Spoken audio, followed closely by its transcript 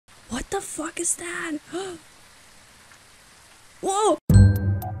What the fuck is that? Whoa!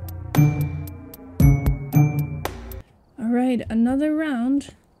 Alright, another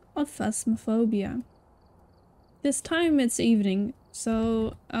round of Phasmophobia. This time it's evening,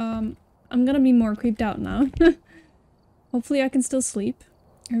 so I'm gonna be more creeped out now. Hopefully I can still sleep.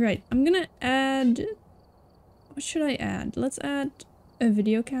 Alright, I'm gonna add... What should I add? Let's add a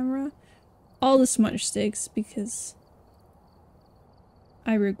video camera. All the smudge sticks, because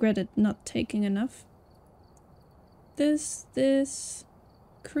I regretted not taking enough. This,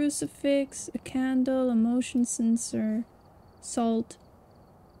 crucifix, a candle, a motion sensor, salt,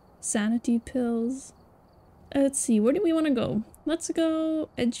 sanity pills. Let's see, where do we want to go? Let's go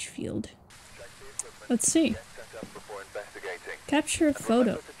Edgefield. Let's see. Capture a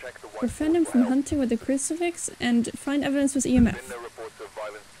photo. Prevent him from hunting with the crucifix and find evidence with EMF.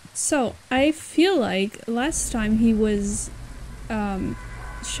 So, I feel like last time he was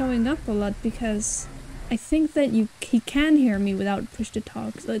showing up a lot because I think that he can hear me without push to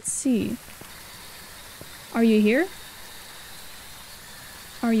talk. Let's see. Are you here?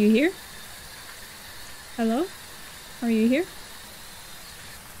 Are you here? Hello? Are you here?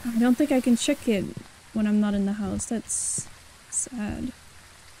 I don't think I can check it when I'm not in the house. That's sad.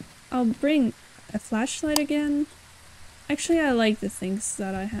 I'll bring a flashlight again. Actually, I like the things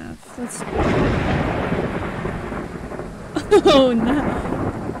that I have. Let's... Oh no!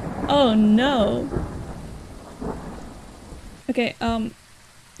 Oh no! Okay,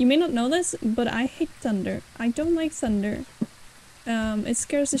 you may not know this, but I hate thunder. I don't like thunder. It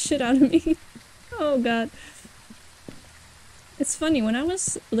scares the shit out of me. Oh god. It's funny, when I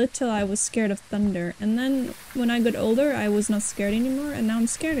was little I was scared of thunder, and then when I got older I was not scared anymore, and now I'm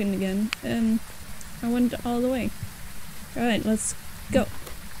scared again, and I went all the way. Alright, let's go.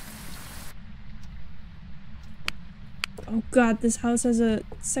 Oh god, this house has a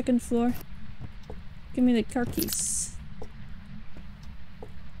second floor. Give me the car keys.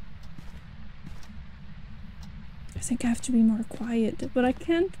 I think I have to be more quiet, but I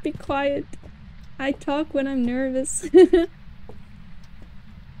can't be quiet. I talk when I'm nervous.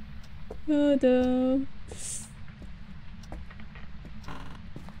 Oh no.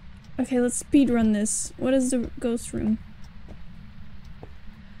 Okay, let's speedrun this. What is the ghost room?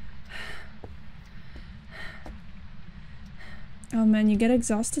 Oh man, you get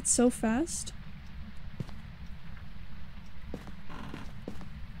exhausted so fast.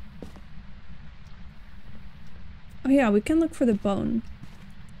 Oh yeah, we can look for the bone.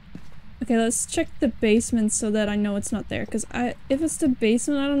 Okay, let's check the basement so that I know it's not there, because if it's the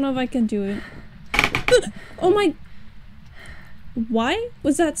basement, I don't know if I can do it. Oh my... Why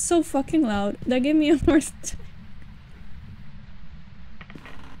was that so fucking loud? That gave me a heart attack.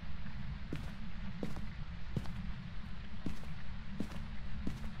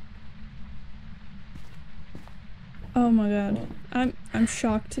 Oh my god. I'm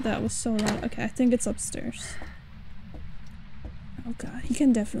shocked that was so loud. Okay, I think it's upstairs. Oh god, he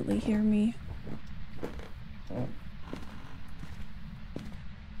can definitely hear me.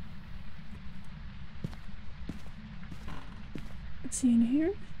 Is he in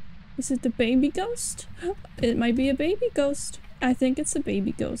here? Is it the baby ghost? It might be a baby ghost. I think it's a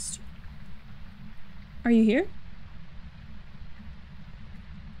baby ghost. Are you here?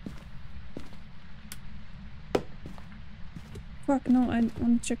 Fuck, no, I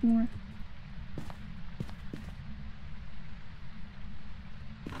want to check more.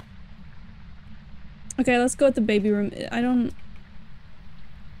 Okay, let's go with the baby room. I don't...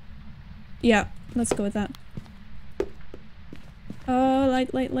 Yeah, let's go with that.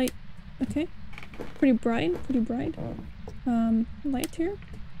 Light. Okay. Pretty bright. Light here.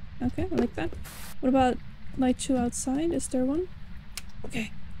 Okay, I like that. What about light 2 outside? Is there one?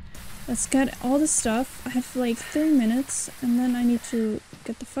 Okay. Let's get all the stuff. I have like 3 minutes, and then I need to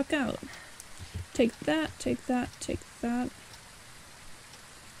get the fuck out. Take that.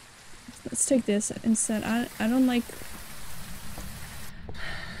 Let's take this instead. I don't like...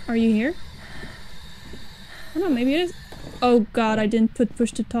 Are you here? I don't know, maybe it is. Oh god, I didn't put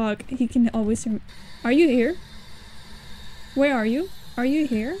push to talk. He can always hear me. Are you here? Where are you? Are you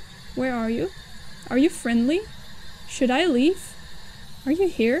here? Where are you? Are you friendly? Should I leave? Are you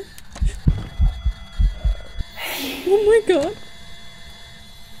here? Oh my god.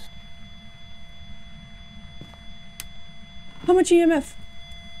 How much EMF?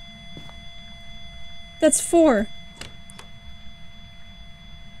 That's 4.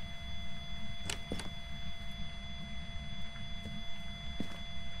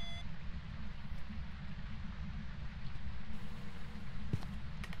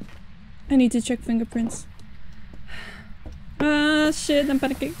 I need to check fingerprints. Ah, shit, I'm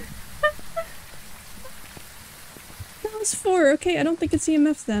panicking. it's 4. Okay, I don't think it's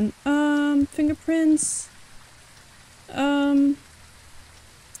EMF then. Fingerprints.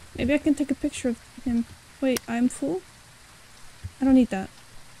 Maybe I can take a picture of him. Wait, I'm full? I don't need that.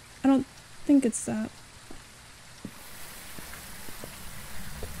 I don't think it's that.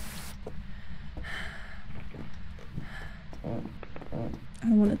 I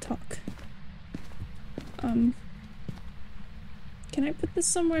don't want to talk. Can I put this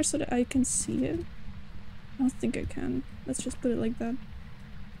somewhere so that I can see it? I don't think I can. Let's just put it like that.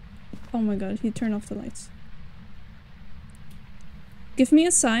 Oh my god, he turned off the lights. Give me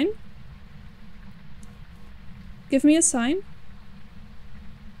a sign. Give me a sign.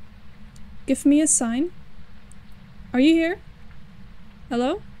 Give me a sign. Are you here?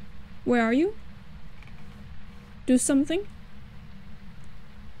 Hello? Where are you? Do something?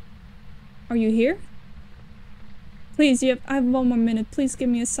 Are you here? Please, I have 1 more minute. Please give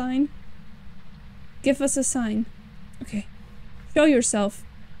me a sign. Give us a sign. Okay. Show yourself.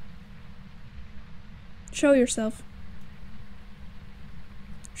 Show yourself.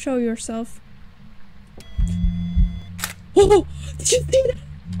 Show yourself. Oh! Did you see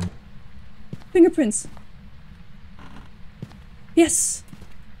that? Fingerprints. Yes!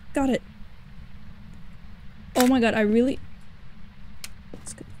 Got it. Oh my god, I really...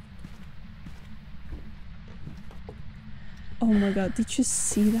 That's good. Oh my god, did you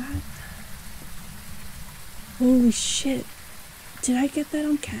see that? Holy shit. Did I get that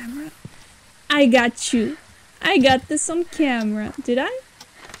on camera? I got you. I got this on camera. Did I?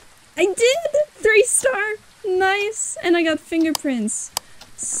 I did! 3-star! Nice! And I got fingerprints.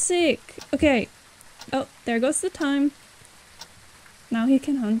 Sick. Okay. Oh, there goes the time. Now he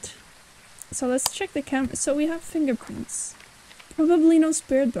can hunt. So let's check the camera. So we have fingerprints. Probably no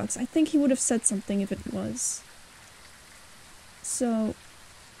spirit box. I think he would have said something if it was. So...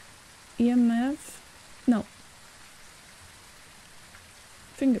 EMF? No.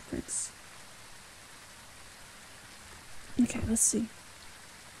 Fingerprints. Okay, let's see.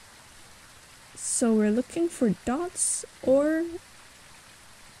 So we're looking for dots or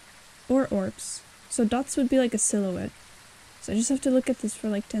orbs. So dots would be like a silhouette. So I just have to look at this for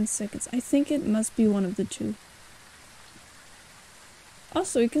like 10 seconds. I think it must be one of the two.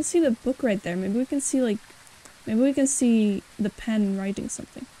 Also, you can see the book right there. Maybe we can see like... Maybe we can see the pen writing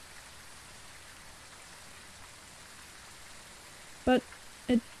something. But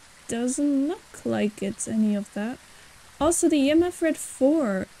it doesn't look like it's any of that. Also, the EMF read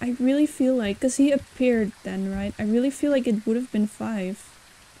 4. I really feel like... Because he appeared then, right? I really feel like it would have been 5.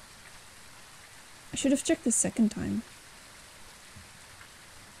 I should have checked the second time.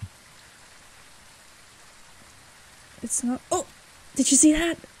 It's not... Oh! Did you see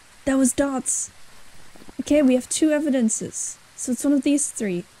that? That was dots. Okay, we have 2 evidences. So it's one of these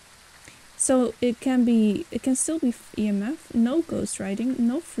 3. So it can be... It can still be EMF. No ghostwriting.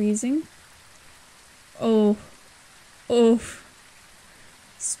 No freezing. Oh... Oh,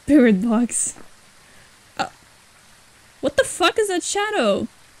 spirit box. What the fuck is that shadow?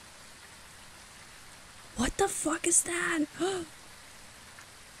 What the fuck is that?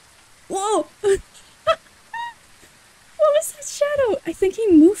 Whoa! What was that shadow? I think he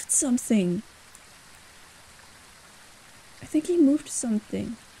moved something. I think he moved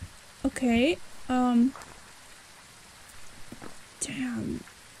something. Okay, damn.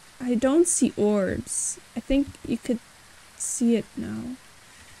 I don't see orbs. I think you could see it now.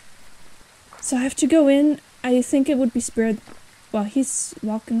 So I have to go in. I think it would be spirit. Well, he's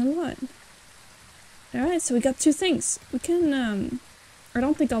walking a lot. Alright, so we got 2 things. We can, I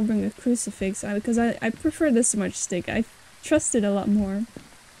don't think I'll bring a crucifix because I prefer this smudge stick. I trust it a lot more.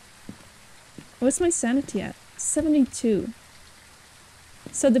 What's my sanity at? 72.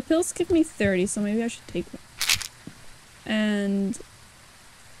 So the pills give me 30, so maybe I should take one. And...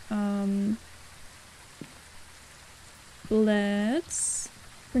 let's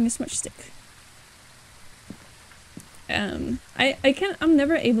bring a smudge stick. I'm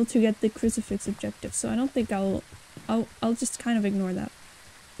never able to get the crucifix objective, so I don't think I'll just kind of ignore that.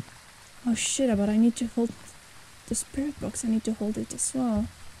 Oh shit, but I need to hold the spirit box. I need to hold it as well.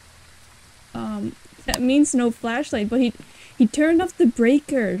 That means no flashlight, but he turned off the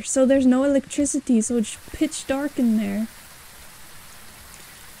breaker, so there's no electricity, so it's pitch dark in there.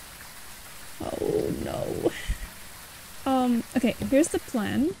 Oh no. Okay, here's the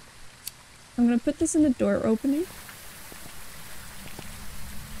plan. I'm gonna put this in the door opening.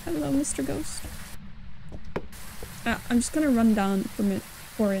 Hello, Mr. Ghost. I'm just gonna run down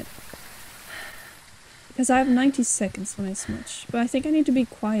for it. Because I have 90 seconds when I smudge. But I think I need to be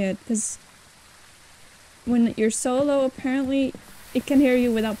quiet, because when you're solo, apparently it can hear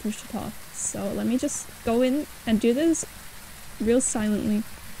you without push to talk. So let me just go in and do this real silently.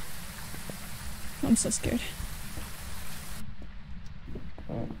 I'm so scared.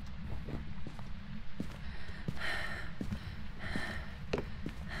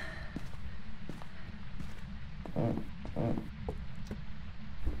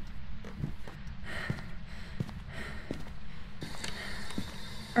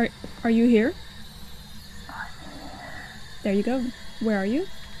 Are you here? There you go. Where are you?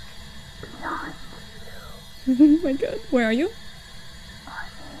 Oh my god. Where are you?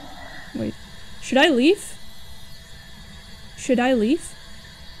 Wait. Should I leave? Should I leave?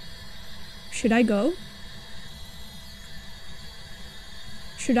 Should I go?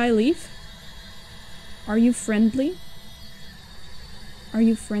 Should I leave? Are you friendly? Are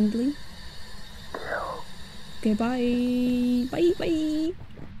you friendly? Okay, bye. Bye, bye.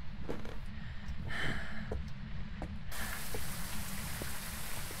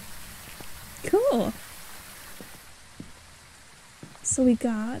 Cool. So we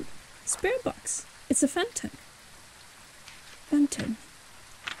got spirit box. It's a phantom. Phantom.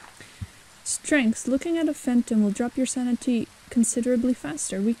 Strength. Looking at a phantom will drop your sanity considerably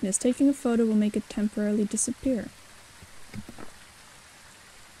faster. Weakness. Taking a photo will make it temporarily disappear.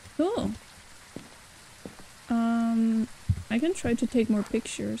 Cool. I can try to take more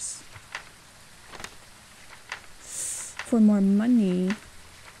pictures. For more money.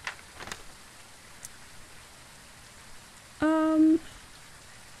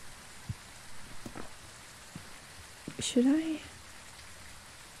 Should I?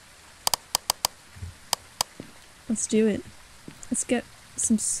 Let's do it. Let's get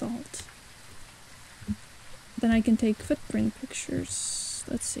some salt. Then I can take footprint pictures.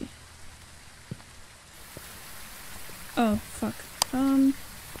 Let's see. Oh, fuck. Oop.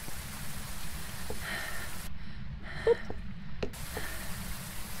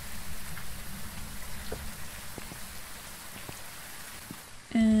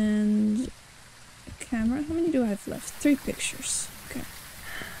 And a camera. How many do I have left? 3 pictures. Okay.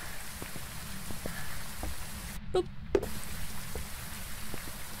 Boop.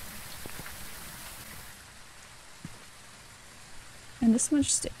 And the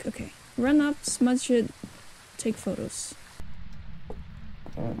smudge stick. Okay. Run up, smudge it, take photos.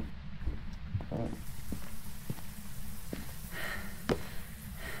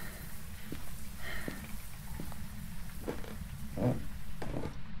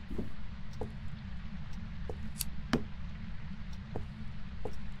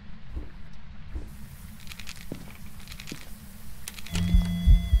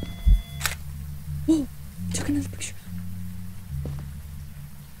 Whoa! Took another picture.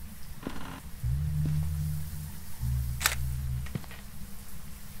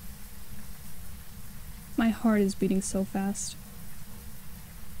 My heart is beating so fast.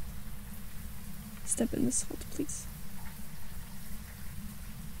 Step in the salt, please.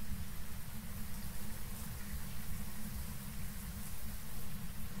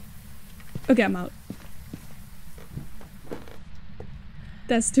 Okay, I'm out.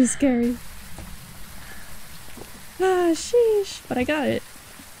 That's too scary. Ah, sheesh. But I got it.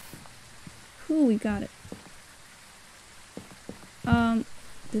 Cool, we got it.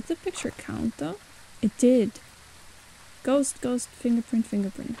 Did the picture count though? It did. Ghost, ghost, fingerprint,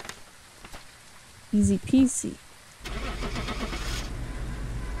 fingerprint. Easy peasy.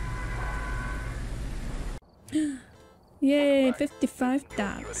 Yay, 55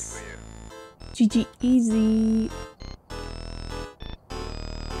 dots. GG easy.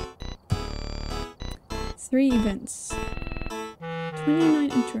 3 events.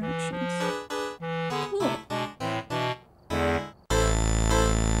 29 interactions.